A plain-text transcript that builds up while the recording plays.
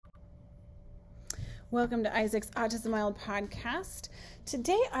Welcome to Isaac's Autism Wild podcast.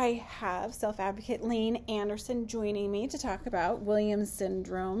 Today I have self-advocate Lane Anderson joining me to talk about Williams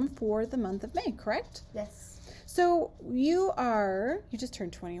syndrome for the month of May, correct? Yes. So you just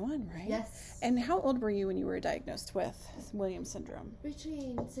turned 21, right? Yes. And how old were you when you were diagnosed with Williams syndrome?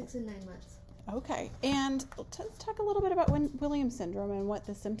 Between 6 and 9 months. Okay. And let's talk a little bit about Williams syndrome and what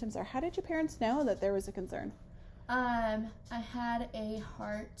the symptoms are. How did your parents know that there was a concern? I had a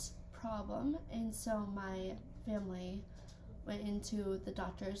heart problem, and so my family went into the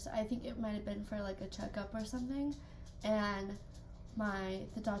doctors. I think it might have been for like a checkup or something, and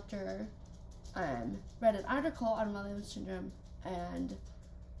the doctor read an article on Williams syndrome and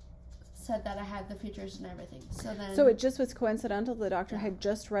said that I had the features and everything. So it just was coincidental the doctor had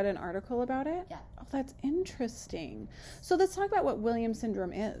just read an article about it? Yeah. Oh, that's interesting. So let's talk about what Williams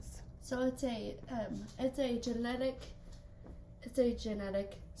syndrome is. So it's a genetic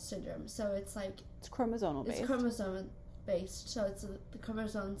syndrome. So it's chromosomal based. It's chromosome based. So it's the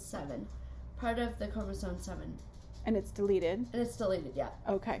chromosome 7, part of the chromosome 7. And it's deleted. Yeah.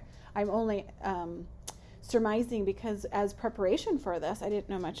 Okay. I'm only surmising because as preparation for this, I didn't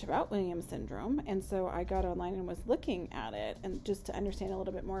know much about Williams syndrome, and so I got online and was looking at it and just to understand a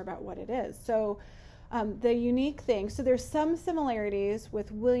little bit more about what it is. So the unique thing, so there's some similarities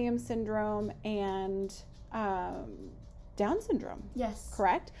with Williams syndrome and Down syndrome. Yes.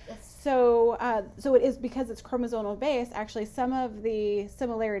 Correct? Yes. So it is because it's chromosomal based. Actually, some of the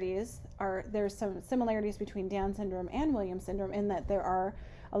there's some similarities between Down syndrome and Williams syndrome in that there are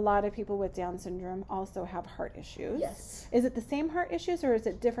a lot of people with Down syndrome also have heart issues. Yes. Is it the same heart issues or is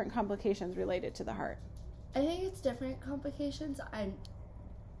it different complications related to the heart? I think it's different complications. I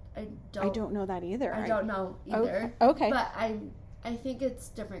don't know that either. I don't know either. Okay. But I think it's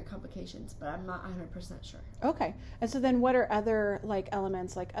different complications, but I'm not 100% sure. Okay. And so then what are other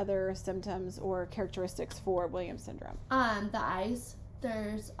elements, like other symptoms or characteristics for Williams syndrome? The eyes.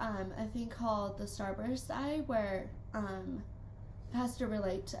 There's a thing called the starburst eye where it has to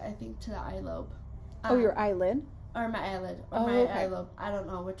relate, I think, to the eye lobe. Your eyelid? Or my eyelid. Or eye lobe. I don't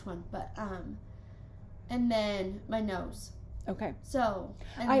know which one. But, and then my nose. Okay. So,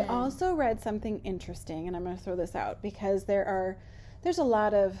 I also read something interesting, and I'm going to throw this out because there's a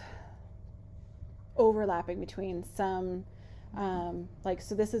lot of overlapping between some,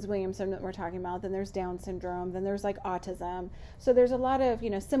 so this is Williams syndrome that we're talking about, then there's Down syndrome, then there's autism. So there's a lot of,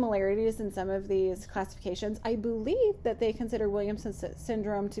 similarities in some of these classifications. I believe that they consider Williams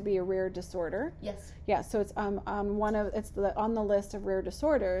syndrome to be a rare disorder. Yes. Yeah, so it's on the list of rare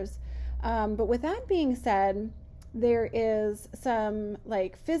disorders. But with that being said, there is some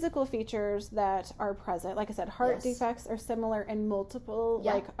physical features that are present. Like I said, heart defects are similar in multiple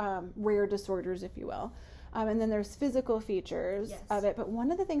rare disorders, if you will. And then there's physical features of it. But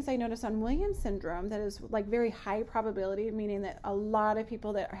one of the things I noticed on Williams syndrome that is very high probability, meaning that a lot of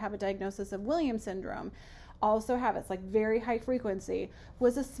people that have a diagnosis of Williams syndrome also have it's very high frequency,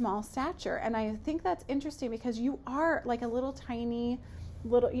 was a small stature. And I think that's interesting because you are a little tiny,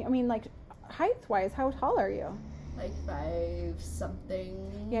 height-wise, how tall are you? 5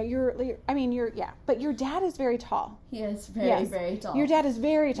 something. Yeah, but your dad is very tall. He is very tall. Your dad is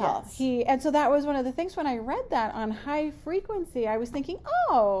very tall. Yes. And so that was one of the things when I read that on high frequency, I was thinking,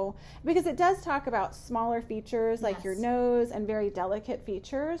 because it does talk about smaller features like your nose and very delicate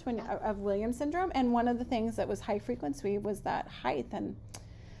features of Williams syndrome. And one of the things that was high frequency was that height. And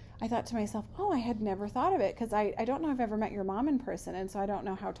I thought to myself, I had never thought of it because I don't know if I've ever met your mom in person, and so I don't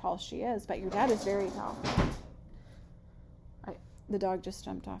know how tall she is, but your dad is very tall. The dog just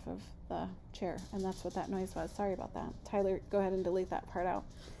jumped off of the chair, and that's what that noise was. Sorry about that. Tyler, go ahead and delete that part out.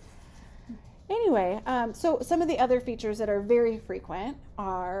 Anyway, so some of the other features that are very frequent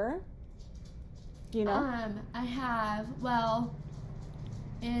are, I have,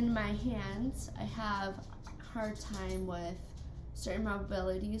 in my hands, I have a hard time with certain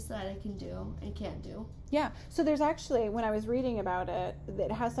mobilities that I can do and can't do. Yeah, so there's actually, when I was reading about it,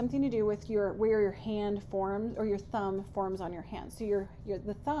 it has something to do with where your hand forms or your thumb forms on your hand. So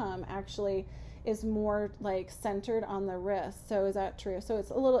the thumb actually is more centered on the wrist. So is that true? So it's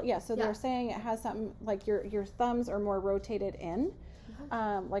a little, they're saying it has something your thumbs are more rotated in,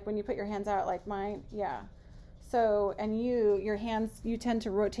 when you put your hands out like mine. Yeah. So, and your hands, you tend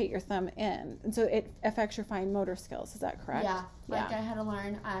to rotate your thumb in. And so it affects your fine motor skills. Is that correct? Yeah. I had to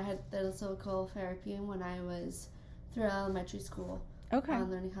learn, I had the physical therapy when I was through elementary school. Okay. On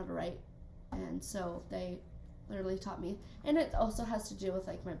learning how to write. And so they literally taught me. And it also has to do with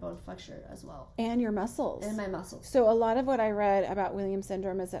like my bone structure as well. And your muscles. And my muscles. So a lot of what I read about Williams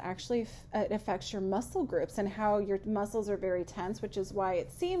syndrome is it actually it affects your muscle groups and how your muscles are very tense, which is why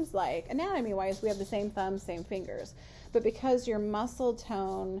it seems like anatomy-wise we have the same thumbs, same fingers. But because your muscle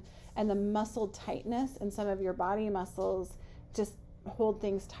tone and the muscle tightness in some of your body muscles just hold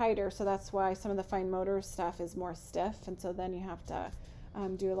things tighter, so that's why some of the fine motor stuff is more stiff, and so then you have to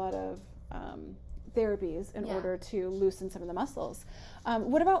do a lot of therapies in order to loosen some of the muscles.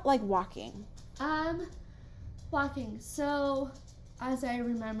 What about like walking? Walking. So, as I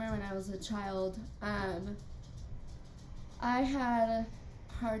remember when I was a child, I had a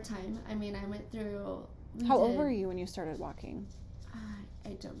hard time. I mean, I went through... How old were you when you started walking?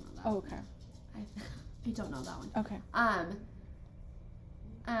 I don't know that. Oh, okay. I don't know that one. Okay.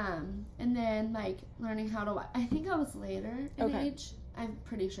 And then like learning how to walk. I think I was later in age. I'm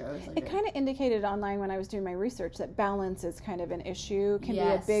pretty sure it was later. It kind of indicated online when I was doing my research that balance is kind of an issue.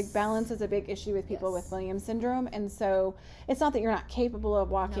 Balance is a big issue with people with Williams syndrome. And so it's not that you're not capable of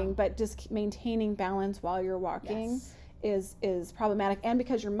walking, but just maintaining balance while you're walking is problematic. And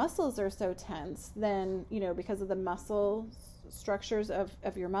because your muscles are so tense, then, you know, because of the muscle structures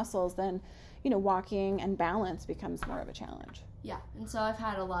of your muscles, then, you know, walking and balance becomes more of a challenge. Yeah. And so I've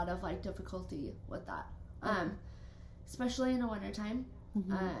had a lot of like difficulty with that. Especially in the wintertime,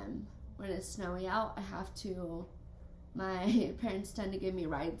 when it's snowy out, my parents tend to give me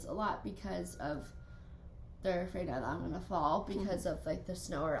rides a lot because they're afraid that I'm going to fall because of like the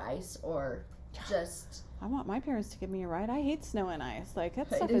snow or ice or just... I want my parents to give me a ride. I hate snow and ice. Like, that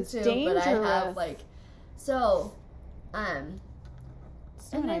I stuff do is too, dangerous. But I have like... So, snow and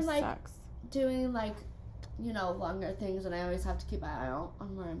then ice like sucks. doing like, you know, longer things, and I always have to keep my eye out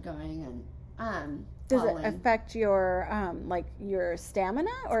on where I'm going, and does it affect your like your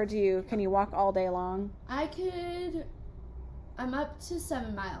stamina, or can you walk all day long? I'm up to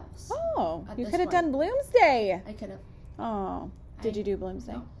 7 miles. Oh, you could have done Bloomsday. I could have. Oh, did you do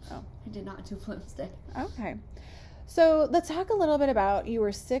Bloomsday? No, oh, I did not do Bloomsday. Okay, so let's talk a little bit about, you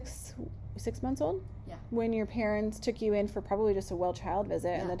were 6 months old? Yeah. When your parents took you in for probably just a well child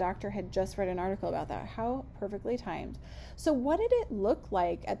visit, and the doctor had just read an article about that. How perfectly timed. So what did it look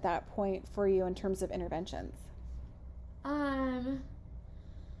like at that point for you in terms of interventions?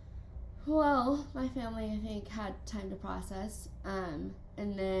 Well, my family, I think, had time to process. And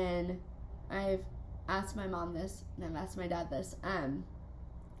then I've asked my mom this, and I've asked my dad this. And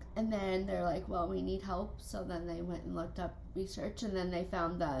then they're like, well, we need help. So then they went and looked up research, and then they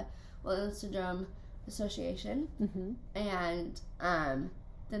found the Williams Syndrome Association. And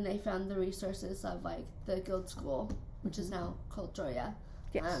then they found the resources of, like, the Guild School, which is now called Joya.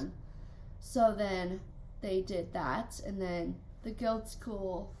 Yes. So then they did that, and then the Guild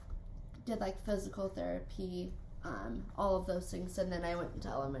School did like physical therapy, all of those things, and then I went into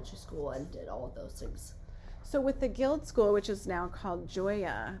elementary school and did all of those things. So with the Guild School, which is now called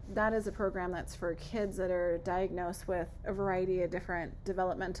Joya, that is a program that's for kids that are diagnosed with a variety of different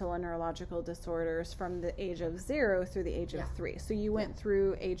developmental and neurological disorders from the age of 0 through the age of 3. So you went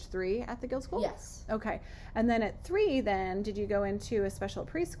through age 3 at the Guild School? Yes. Okay. And then at 3, then, did you go into a special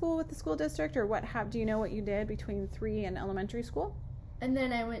preschool with the school district, or do you know what you did between 3 and elementary school? And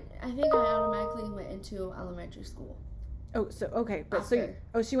then I automatically went into elementary school. Oh, so, okay. But so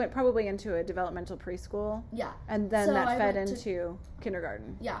you went probably into a developmental preschool? Yeah. And then that fed into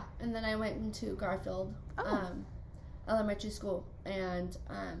kindergarten? Yeah. And then I went into Garfield elementary school. And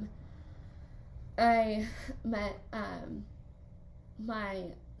I met my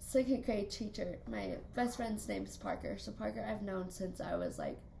 2nd grade teacher. My best friend's name is Parker. So Parker I've known since I was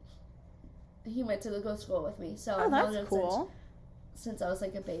like, he went to the Guild School with me. So I've known him since I was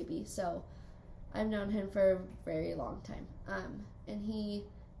like a baby. So I've known him for a very long time. And he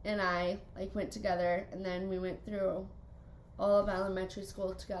and I like went together, and then we went through all of elementary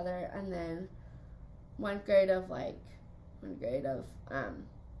school together, and then one grade of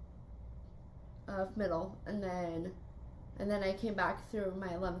middle, and then I came back through my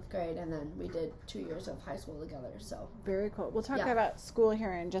 11th grade, and then we did 2 years of high school together. So very cool. We'll talk about school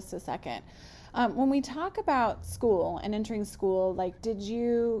here in just a second. When we talk about school and entering school, like, did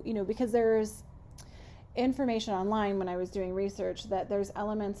you because there's information online when I was doing research that there's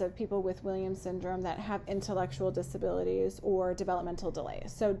elements of people with Williams syndrome that have intellectual disabilities or developmental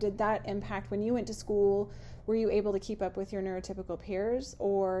delays. So did that impact when you went to school? Were you able to keep up with your neurotypical peers,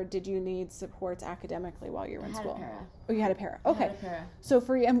 or did you need supports academically while you were in school? I had a para. Oh, you had a para. Okay. I had a para. So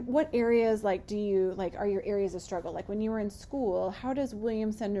for you, and what areas are your areas of struggle? Like when you were in school, how does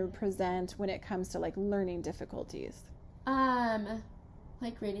Williams syndrome present when it comes to like learning difficulties?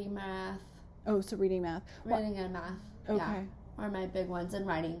 Like reading, math, Oh, so reading, math. Reading and math. Okay. Yeah, are my big ones, and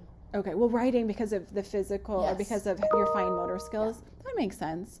writing. Okay. Well, writing because of the physical or Yes. because of your fine motor skills. That makes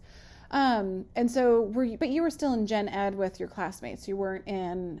sense. And so but you were still in gen ed with your classmates. You weren't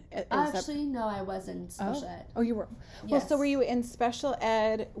in. Actually, no, I was in special ed. Oh, you were. Well, so were you in special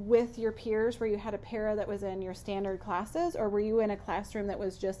ed with your peers, where you had a para that was in your standard classes, or were you in a classroom that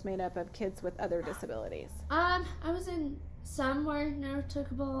was just made up of kids with other disabilities? I was in, some were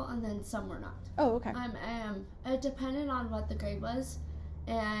neurotypical and then some were not. Oh, okay. It depended on what the grade was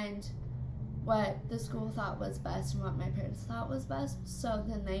and what the school thought was best and what my parents thought was best. So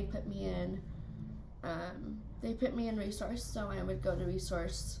then they put me in resource. So I would go to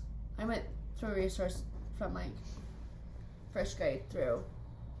resource. I went through resource from like first grade through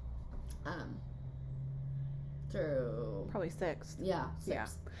Probably sixth. Yeah.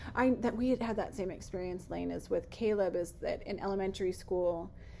 We had that same experience, Lane, as with Caleb, is that in elementary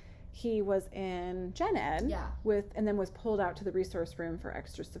school he was in gen ed and then was pulled out to the resource room for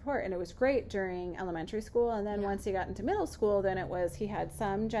extra support, and it was great during elementary school, and then once he got into middle school, then he had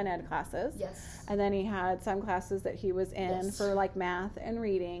some gen ed classes, and then he had some classes that he was in for like math and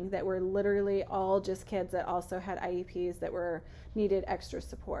reading that were literally all just kids that also had IEPs that needed extra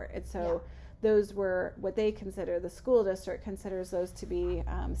support. And so those were what they consider, the school district considers those to be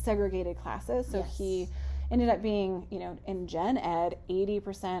segregated classes. So he ended up being, in gen ed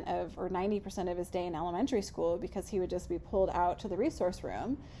 80% or 90% of his day in elementary school, because he would just be pulled out to the resource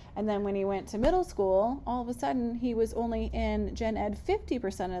room. And then when he went to middle school, all of a sudden he was only in gen ed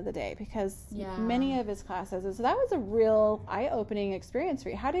 50% of the day, because many of his classes. And so that was a real eye-opening experience for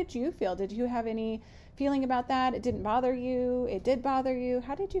you. How did you feel? Did you have any feeling about that? It didn't bother you? It did bother you?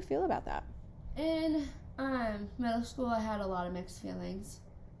 How did you feel about that? In middle school, I had a lot of mixed feelings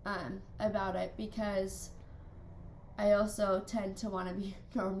about it, because I also tend to want to be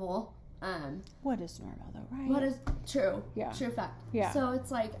normal. What is normal, though, right? What is true? Yeah. True fact. Yeah. So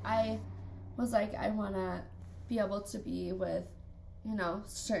it's like I was like, I want to be able to be with,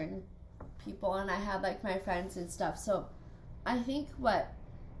 certain people, and I had like my friends and stuff. So I think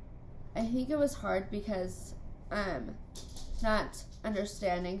it was hard because not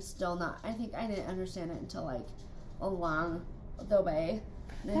understanding, I think I didn't understand it until like along the way.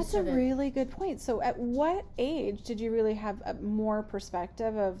 That's a really good point. So at what age did you really have a more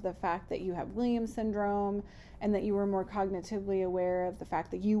perspective of the fact that you have Williams syndrome, and that you were more cognitively aware of the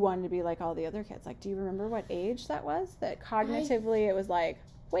fact that you wanted to be like all the other kids? Like, do you remember what age that was? That cognitively it was like,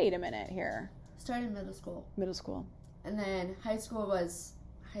 wait a minute here. Started middle school. Middle school. And then high school was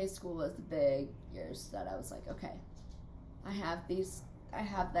the big years that I was like, okay, I have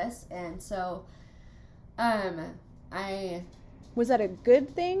this. And so, was that a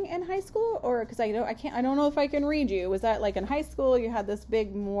good thing in high school, or because I don't know if I can read you. Was that like in high school you had this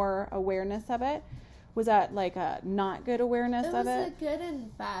big more awareness of it? Was that like a not good awareness of it? It was a good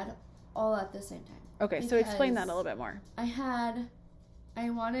and bad all at the same time. Okay, so explain that a little bit more.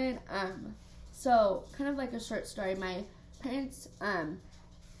 So kind of like a short story. My parents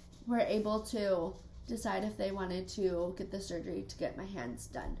were able to decide if they wanted to get the surgery to get my hands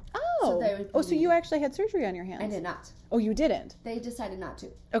done. So you actually had surgery on your hands? I did not. Oh, you didn't? They decided not to.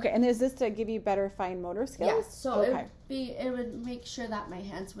 Okay, and is this to give you better fine motor skills? Yes. So it would make sure that my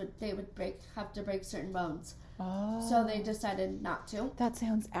hands would have to break certain bones. Oh. So they decided not to. That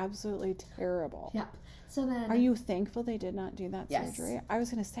sounds absolutely terrible. Yep. So then, are you thankful they did not do that yes. surgery? I was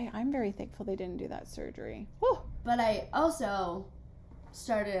going to say, I'm very thankful they didn't do that surgery. Oh. But I also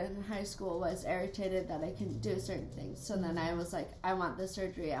started in high school, was irritated that I couldn't do certain things. So then I was like, I want this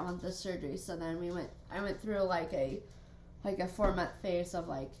surgery. So then I went through like a 4-month phase of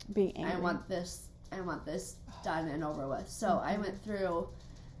like being angry. I want this done and over with. So I went through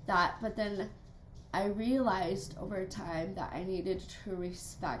that, but then I realized over time that I needed to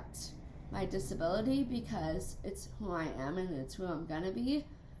respect my disability, because it's who I am and it's who I'm gonna be.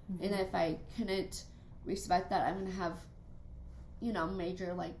 Mm-hmm. And if I couldn't respect that, I'm gonna have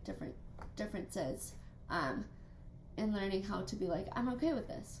major like differences in learning how to be like, I'm okay with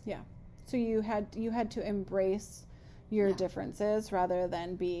this. Yeah. So you had to embrace your differences rather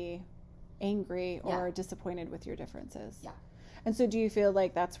than be angry or disappointed with your differences. Yeah. And so do you feel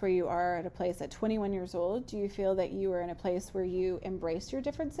like that's where you are at a place at 21 years old? Do you feel that you are in a place where you embrace your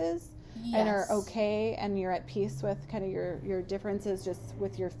differences? Yes. And are okay and you're at peace with kind of your differences just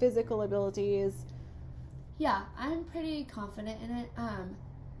with your physical abilities? Yeah, I'm pretty confident in it.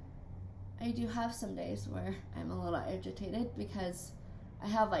 I do have some days where I'm a little agitated because I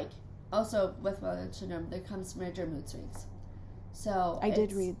have also with Williams syndrome, there comes major mood swings. So I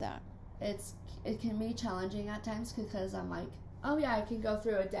did read that. It can be challenging at times because I'm like, oh yeah, I can go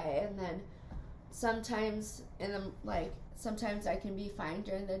through a day and then sometimes sometimes I can be fine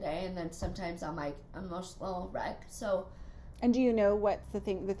during the day, and then sometimes I'm like emotional wreck. So. And do you know what's the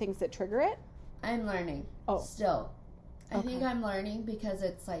things that trigger it? I'm learning. Oh. Still. I Okay. think I'm learning because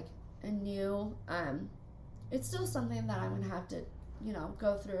it's like a new, it's still something that I'm going to have to,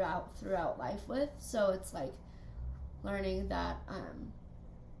 go throughout life with. So it's like learning that,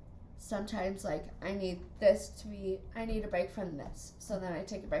 sometimes like I need a break from this. So then I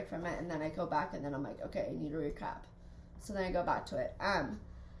take a break from it, and then I go back, and then I'm like, okay, I need to recap. So then I go back to it.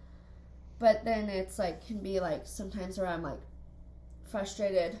 But then it's like, can be like sometimes where I'm like,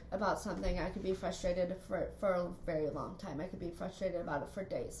 frustrated about something. I could be frustrated for a very long time. I could be frustrated about it for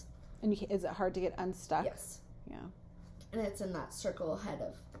days. And is it hard to get unstuck? Yes. Yeah. And it's in that circle ahead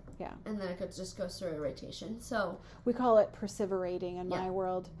of. Yeah. And then it could just go through a rotation. So. We call it perseverating in my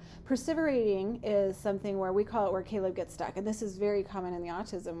world. Perseverating is something where we call it where Caleb gets stuck. And this is very common in the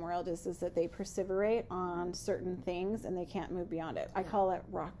autism world is that they perseverate on certain things and they can't move beyond it. I call it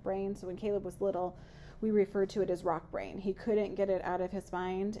rock brain. So when Caleb was little, we referred to it as rock brain. He couldn't get it out of his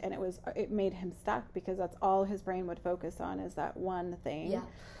mind, and it made him stuck because that's all his brain would focus on is that one thing. Yeah.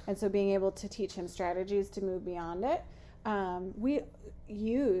 And so being able to teach him strategies to move beyond it. We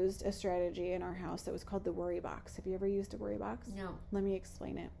used a strategy in our house that was called the worry box. Have you ever used a worry box? No. Let me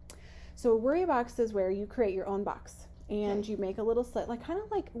explain it. So a worry box is where you create your own box. And you make a little slit, like kind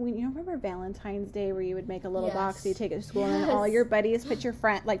of like when you remember Valentine's Day where you would make a little box, you take it to school, and then all your buddies put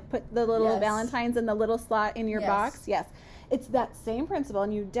the little Valentines in the little slot in your box. Yes, it's that same principle,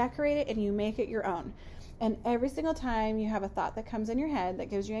 and you decorate it and you make it your own. And every single time you have a thought that comes in your head that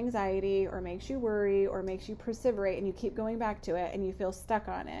gives you anxiety or makes you worry or makes you perseverate, and you keep going back to it and you feel stuck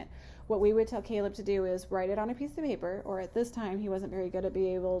on it, what we would tell Caleb to do is write it on a piece of paper, or at this time he wasn't very good at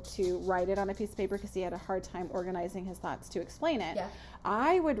being able to write it on a piece of paper because he had a hard time organizing his thoughts to explain it. Yeah.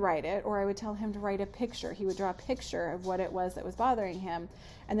 I would write it, or I would tell him to write a picture. He would draw a picture of what it was that was bothering him,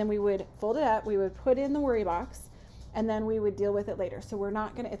 and then we would fold it up, we would put it in the worry box, and then we would deal with it later. So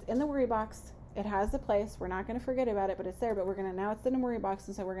it's in the worry box. It has the place. We're not going to forget about it, but it's there. But now it's in the worry box,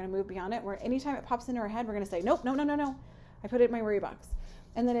 and so we're going to move beyond it. Where anytime it pops into our head, we're going to say, nope, no. I put it in my worry box.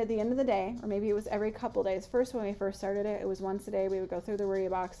 And then at the end of the day, or maybe it was every couple days, when we first started it was once a day. We would go through the worry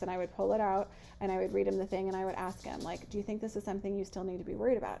box, and I would pull it out, and I would read him the thing, and I would ask him, like, do you think this is something you still need to be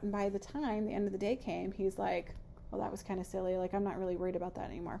worried about? And by the time the end of the day came, he's like, well, that was kind of silly. Like, I'm not really worried about that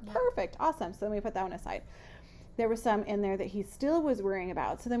anymore. Yeah. Perfect. Awesome. So then we put that one aside. There was some in there that he still was worrying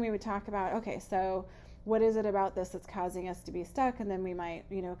about. So then we would talk about, okay, so what is it about this that's causing us to be stuck? And then we might,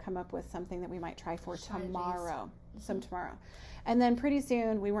 come up with something that we might try for tomorrow. Tomorrow. And then pretty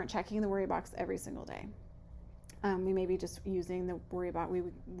soon we weren't checking the worry box every single day. We may be just using the worry box. We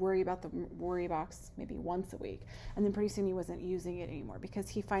would worry about the worry box maybe once a week. And then pretty soon he wasn't using it anymore because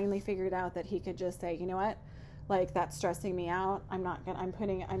he finally figured out that he could just say, you know what? Like, that's stressing me out. I'm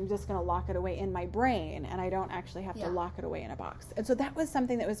just going to lock it away in my brain, and I don't actually have to lock it away in a box. And so that was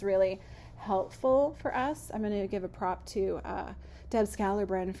something that was really helpful for us. I'm going to give a prop to Deb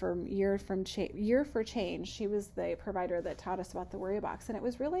Scallerbrand from Year for Change. She was the provider that taught us about the worry box, and it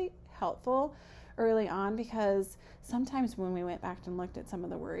was really helpful early on because sometimes when we went back and looked at some of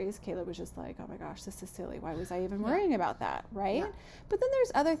the worries, Caleb was just like, oh my gosh, this is silly. Why was I even worrying about that, right? Yeah. But then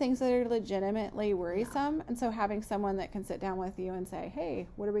there's other things that are legitimately worrisome, and so having someone that can sit down with you and say, hey,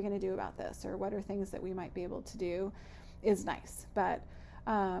 what are we going to do about this, or what are things that we might be able to do is nice. But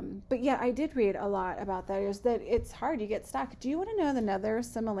yeah, I did read a lot about that, is that it's hard, you get stuck. Do you want to know another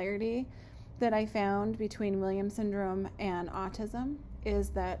similarity that I found between Williams syndrome and autism? Is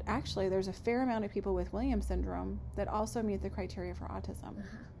that actually there's a fair amount of people with Williams syndrome that also meet the criteria for autism.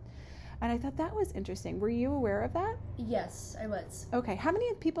 And I thought that was interesting. Were you aware of that? Yes, I was. Okay. How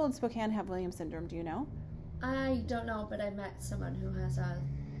many people in Spokane have Williams syndrome? Do you know? I don't know, but I met someone who has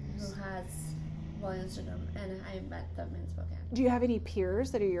Williams syndrome, and I met them in Spokane. Do you have any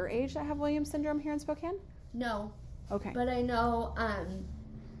peers that are your age that have Williams syndrome here in Spokane? No. Okay. But I know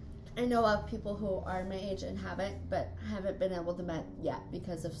of people who are my age and have it, but haven't been able to met yet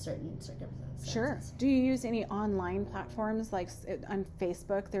because of certain circumstances. Sure. Do you use any online platforms like on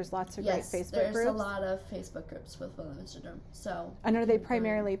Facebook? There's lots of great Facebook groups. There's a lot of Facebook groups with Williams syndrome. So. And are they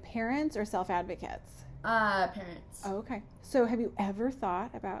primarily parents or self-advocates? Parents. Oh, okay. So have you ever thought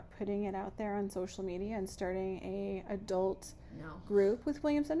about putting it out there on social media and starting a adult group with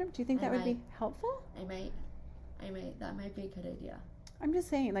Williams syndrome? Do you think that would be helpful? I might. That might be a good idea. I'm just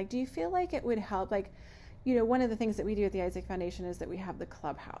saying, like, do you feel like it would help? Like, one of the things that we do at the Isaac Foundation is that we have the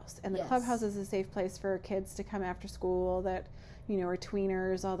clubhouse. And the clubhouse is a safe place for kids to come after school that, are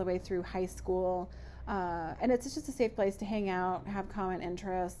tweeners all the way through high school. And it's just a safe place to hang out, have common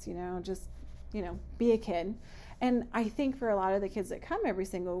interests, just be a kid. And I think for a lot of the kids that come every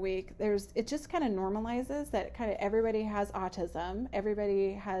single week, it just kind of normalizes that kind of everybody has autism.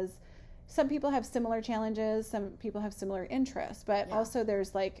 Some people have similar challenges, some people have similar interests, but also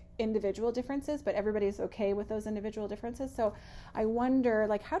there's like individual differences, but everybody's okay with those individual differences. So I wonder,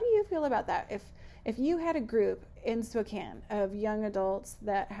 like, how do you feel about that? If you had a group in Spokane of young adults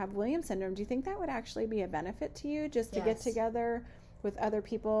that have Williams syndrome, do you think that would actually be a benefit to you, just to get together with other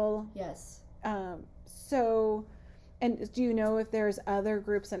people? Yes. And do you know if there's other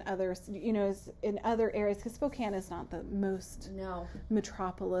groups in in other areas? Because Spokane is not the most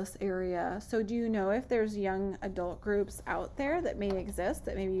metropolis area. So do you know if there's young adult groups out there that may exist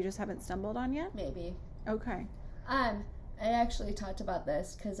that maybe you just haven't stumbled on yet? Maybe. Okay. I actually talked about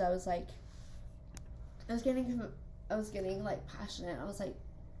this because I was getting like passionate. I was like,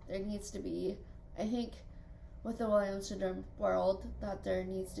 there needs to be, I think with the Williams syndrome world, that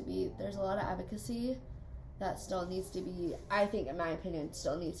there's a lot of advocacy that still needs to be, I think, in my opinion,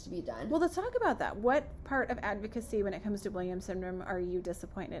 still needs to be done. Well, let's talk about that. What part of advocacy when it comes to Williams syndrome are you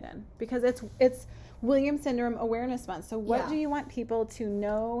disappointed in? Because it's Williams Syndrome Awareness Month. So what do you want people to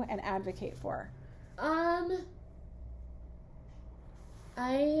know and advocate for?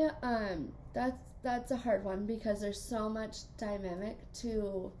 That's a hard one because there's so much dynamic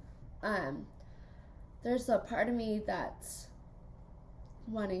to, there's a part of me that's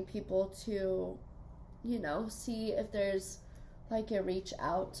wanting people to, see if there's like a reach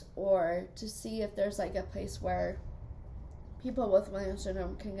out, or to see if there's like a place where people with Williams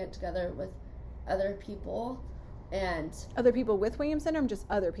syndrome can get together with other people. And other people with Williams syndrome, just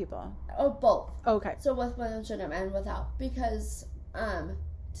other people? Oh, both. Okay. So with Williams syndrome and without, because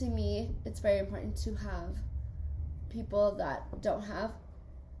to me it's very important to have people that don't have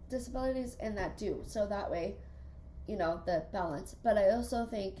disabilities and that do, so that way, the balance. But I also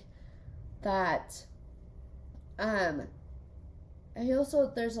think that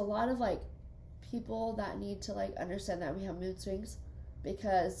there's a lot of like people that need to like understand that we have mood swings,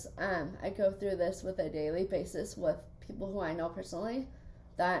 because I go through this with a daily basis with people who I know personally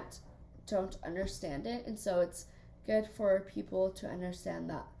that don't understand it. And so it's good for people to understand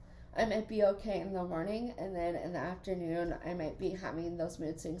that I might be okay in the morning, and then in the afternoon I might be having those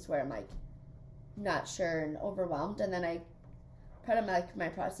mood swings where I'm like not sure and overwhelmed. And then part of my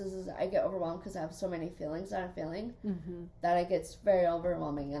process is I get overwhelmed because I have so many feelings that I'm feeling that it gets very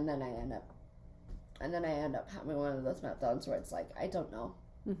overwhelming, and then I end up having one of those meltdowns where it's like, I don't know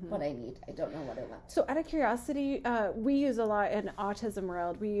what I need. I don't know what I want. So out of curiosity, we use a lot in autism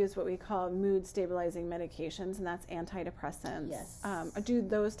world, we use what we call mood stabilizing medications, and that's antidepressants. Yes. Do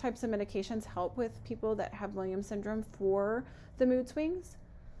those types of medications help with people that have Williams syndrome for the mood swings?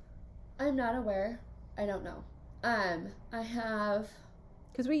 I'm not aware. I don't know. I have...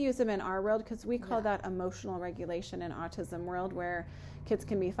 Because we use them in our world, because we call that emotional regulation in autism world, where kids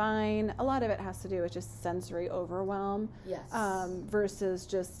can be fine. A lot of it has to do with just sensory overwhelm. Yes. Versus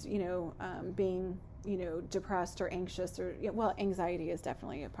just, being, depressed or anxious, or, anxiety is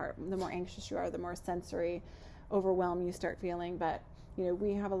definitely a part. The more anxious you are, the more sensory overwhelm you start feeling. But,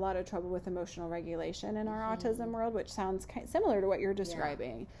 we have a lot of trouble with emotional regulation in our autism world, which sounds similar to what you're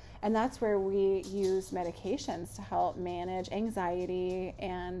describing. Yeah. And that's where we use medications to help manage anxiety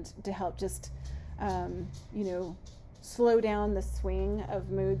and to help just, slow down the swing of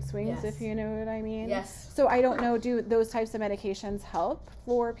mood swings, if you know what I mean. Yes. So I don't know, do those types of medications help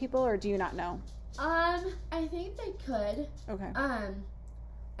for people, or do you not know? I think they could. Okay.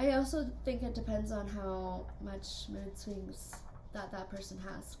 I also think it depends on how much mood swings that person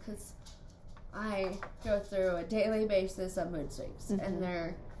has, because I go through a daily basis of mood swings, and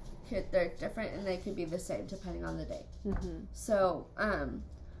they're different, and they could be the same depending on the day. So,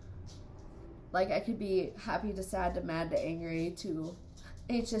 like, I could be happy to sad to mad to angry to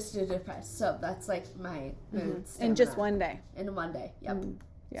anxious to depressed. So that's like my moods. In just one day. In one day, yep.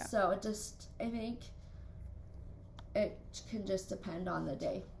 Yeah. So I think it can just depend on the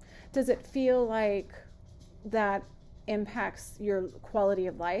day. Does it feel like that impacts your quality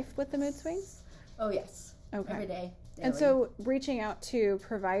of life with the mood swings? Oh, yes. Okay. Every day. Daily. And so reaching out to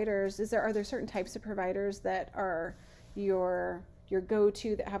providers, are there certain types of providers that are your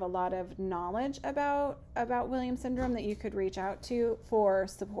go-to, that have a lot of knowledge about Williams syndrome, that you could reach out to for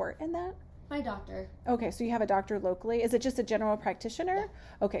support in that? My doctor. Okay, so you have a doctor locally. Is it just a general practitioner?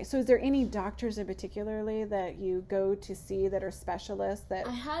 Yeah. Okay, so is there any doctors in particularly that you go to see that are specialists? That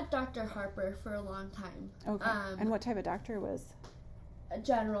I had Dr. Harper for a long time. Okay. And what type of doctor was? A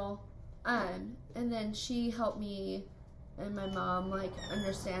general. And then she helped me and my mom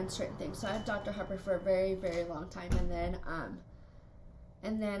understand certain things. So I had Dr. Harper for a very, very long time, and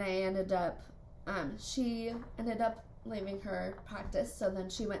then I ended up she ended up leaving her practice, so then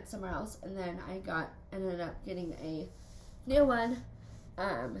she went somewhere else, and then ended up getting a new one,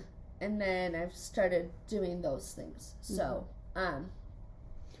 and then I've started doing those things. So,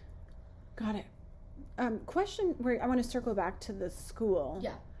 got it. Question where I want to circle back to the school.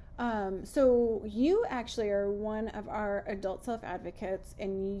 Yeah. So you actually are one of our adult self-advocates,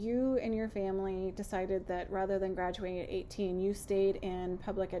 and you and your family decided that rather than graduating at 18, you stayed in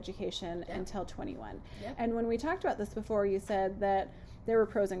public education until 21. Yep. And when we talked about this before, you said that there were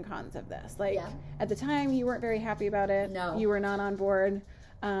pros and cons of this. Like, at the time, you weren't very happy about it. No. You were not on board.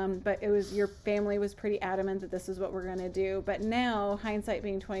 But it was, your family was pretty adamant that this is what we're going to do. But now, hindsight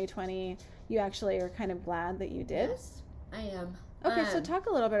being 2020, you actually are kind of glad that you did. Yes, I am. Okay, so talk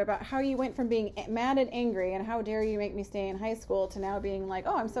a little bit about how you went from being mad and angry and how dare you make me stay in high school to now being like,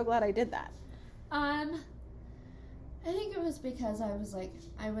 oh, I'm so glad I did that. I think it was because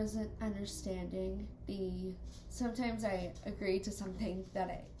I wasn't understanding sometimes I agree to something that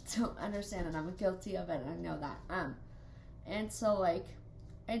I don't understand, and I'm guilty of it, and I know that. And so, like,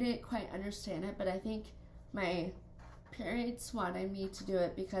 I didn't quite understand it, but I think my parents wanted me to do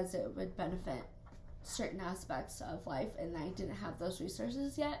it because it would benefit certain aspects of life, and I didn't have those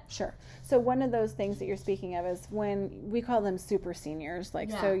resources yet. Sure. So one of those things that you're speaking of is when we call them super seniors,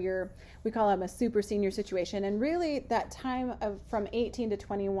 so we call them a super senior situation, and really that time of from 18 to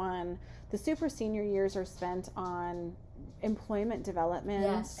 21, the super senior years are spent on employment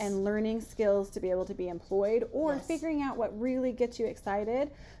development and learning skills to be able to be employed, or figuring out what really gets you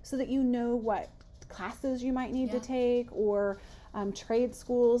excited so that you know what classes you might need to take, or trade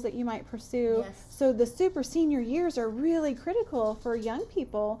schools that you might pursue. Yes. So the super senior years are really critical for young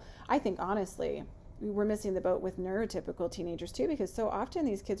people. I think, honestly, we're missing the boat with neurotypical teenagers too, because so often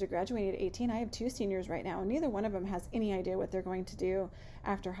these kids are graduating at 18. I have 2 seniors right now, and neither one of them has any idea what they're going to do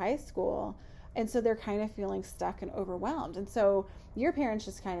after high school. And so they're kind of feeling stuck and overwhelmed. And so your parents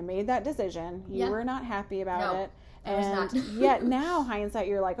just kind of made that decision. You were not happy about it. And yet now, hindsight,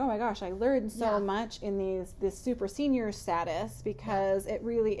 you're like, oh my gosh, I learned so much in this super senior status, because it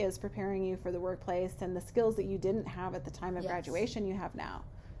really is preparing you for the workplace, and the skills that you didn't have at the time of graduation you have now.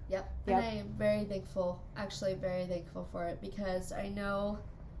 Yep. And I am very thankful for it, because I know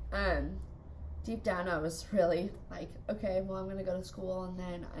deep down I was really like, okay, well, I'm going to go to school. And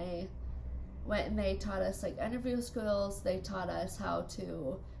then I went and they taught us like interview skills. They taught us how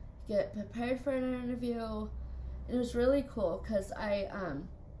to get prepared for an interview. It was really cool because I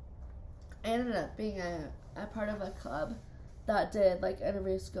ended up being a part of a club that did like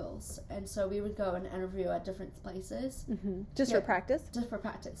interview skills, and so we would go and interview at different places. Mm-hmm. Just for practice? Just for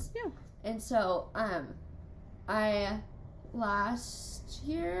practice. Yeah. And so last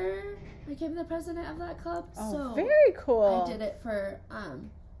year I became the president of that club. Oh, so very cool. I did it for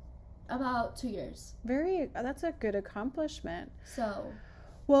about 2 years. That's a good accomplishment. So,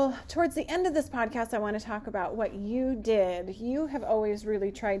 well, towards the end of this podcast, I want to talk about what you did. You have always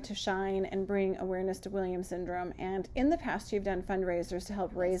really tried to shine and bring awareness to Williams syndrome. And in the past, you've done fundraisers to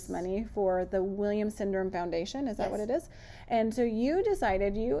help raise money for the Williams Syndrome Foundation. Is that what it is? And so you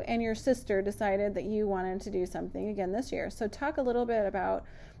and your sister decided that you wanted to do something again this year. So talk a little bit about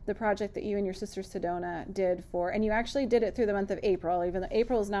the project that you and your sister Sedona did and you actually did it through the month of April, even though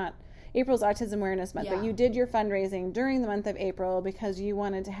April's Autism Awareness Month, but you did your fundraising during the month of April because you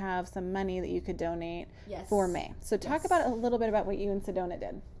wanted to have some money that you could donate for May. So talk about a little bit about what you and Sedona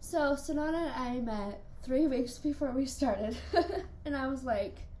did. So Sedona and I met 3 weeks before we started, and I was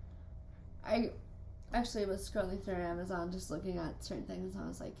like, I actually was scrolling through Amazon just looking at certain things, and I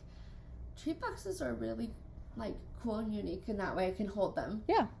was like, treat boxes are really like cool and unique, and that way I can hold them.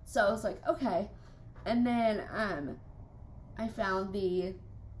 Yeah. So I was like, okay. And then I found the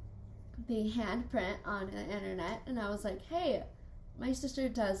handprint on the internet, and I was like, hey, my sister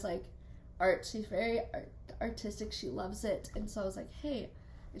does like art. She's very artistic. She loves it. And so I was like, hey,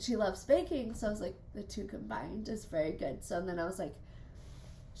 and she loves baking. So I was like, the two combined is very good. So then I was like,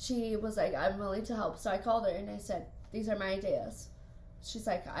 she was like, I'm willing to help. So I called her and I said, these are my ideas. She's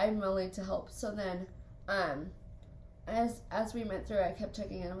like, I'm willing to help. So then as we went through, I kept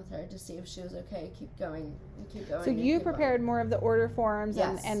checking in with her to see if she was okay. Keep going. So you prepared more of the order forms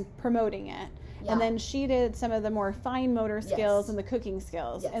and promoting it. Yeah. And then she did some of the more fine motor skills and the cooking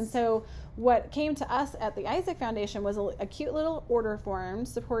skills. Yes. And so what came to us at the Isaac Foundation was a cute little order form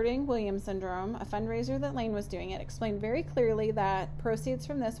supporting Williams syndrome, a fundraiser that Lane was doing. It explained very clearly that proceeds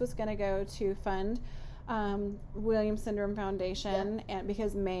from this was going to go to fund Williams Syndrome Foundation, and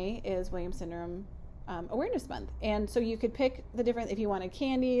because May is Williams Syndrome Awareness Month. And so you could pick the different, if you wanted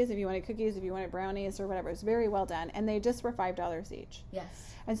candies, if you wanted cookies, if you wanted brownies or whatever. It was very well done. And they just were $5 each.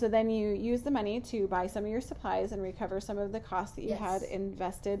 Yes. And so then you use the money to buy some of your supplies and recover some of the costs that you had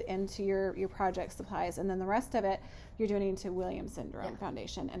invested into your project supplies. And then the rest of it, you're donating to Williams Syndrome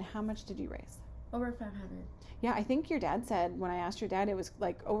Foundation. And how much did you raise? Over $500. Yeah, I think your dad said, when I asked your dad, it was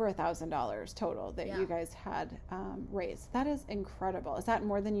like over $1,000 total that you guys had raised. That is incredible. Is that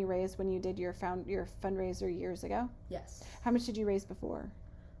more than you raised when you did your fundraiser years ago? Yes. How much did you raise before?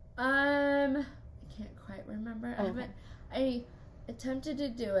 I can't quite remember. I attempted to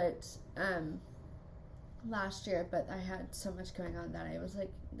do it last year, but I had so much going on that I was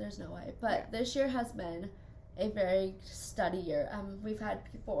like, there's no way. But this year has been a very steady year. We've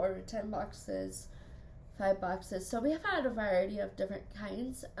had people order 10 boxes, 5 boxes. So we have had a variety of different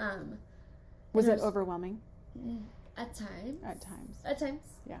kinds. Was it overwhelming? At times. At times.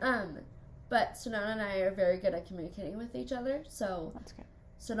 Yeah. But Sonona and I are very good at communicating with each other. So that's good.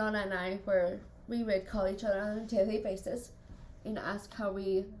 Sonona and I we would call each other on a daily basis and ask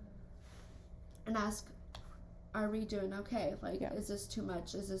are we doing okay? Like, is this too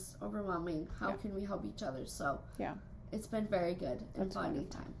much? Is this overwhelming? How can we help each other? So it's been very good and bonding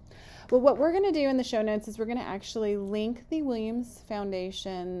time. Well, what we're going to do in the show notes is we're going to actually link the Williams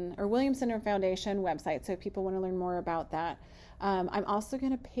Foundation or Williams Syndrome Foundation website. So if people want to learn more about that, I'm also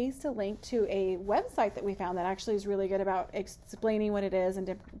going to paste a link to a website that we found that actually is really good about explaining what it is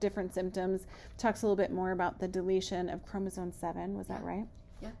and different symptoms. Talks a little bit more about the deletion of chromosome 7. Was that right?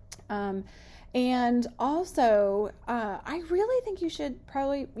 Yeah. And also, I really think you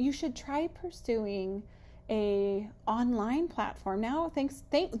should try pursuing a online platform. Now,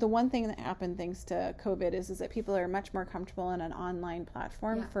 the one thing that happened thanks to COVID is that people are much more comfortable in an online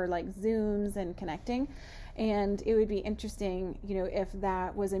platform for like Zooms and connecting. And it would be interesting, if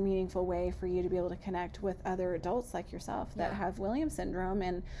that was a meaningful way for you to be able to connect with other adults like yourself that have Williams syndrome.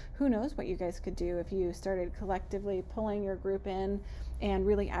 And who knows what you guys could do if you started collectively pulling your group in and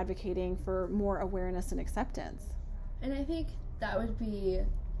really advocating for more awareness and acceptance. And I think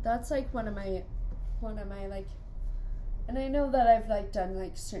that's like one of my like, and I know that I've like done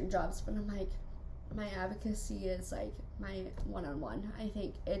like certain jobs, but I'm like, my advocacy is like my one-on-one. I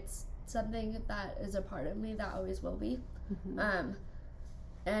think it's something that is a part of me that always will be. Mm-hmm.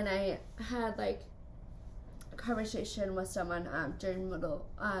 And I had like a conversation with someone during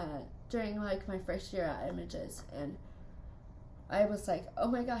like my first year at Images, and I was like,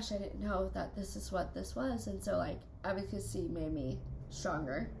 oh my gosh, I didn't know that this is what this was. And so like advocacy made me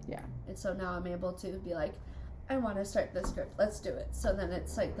stronger. Yeah. And so now I'm able to be like, I want to start this group. Let's do it. So then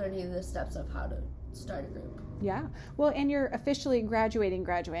it's like learning the steps of how to start a group. Yeah. Well, and you're officially graduating.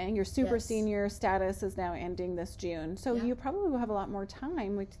 Your super senior status is now ending this June. So you probably will have a lot more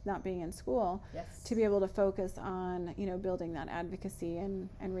time with not being in school to be able to focus on, building that advocacy and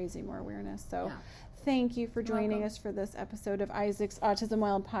raising more awareness. So thank you for joining us for this episode of Isaac's Autism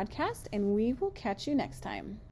Wild podcast, and we will catch you next time.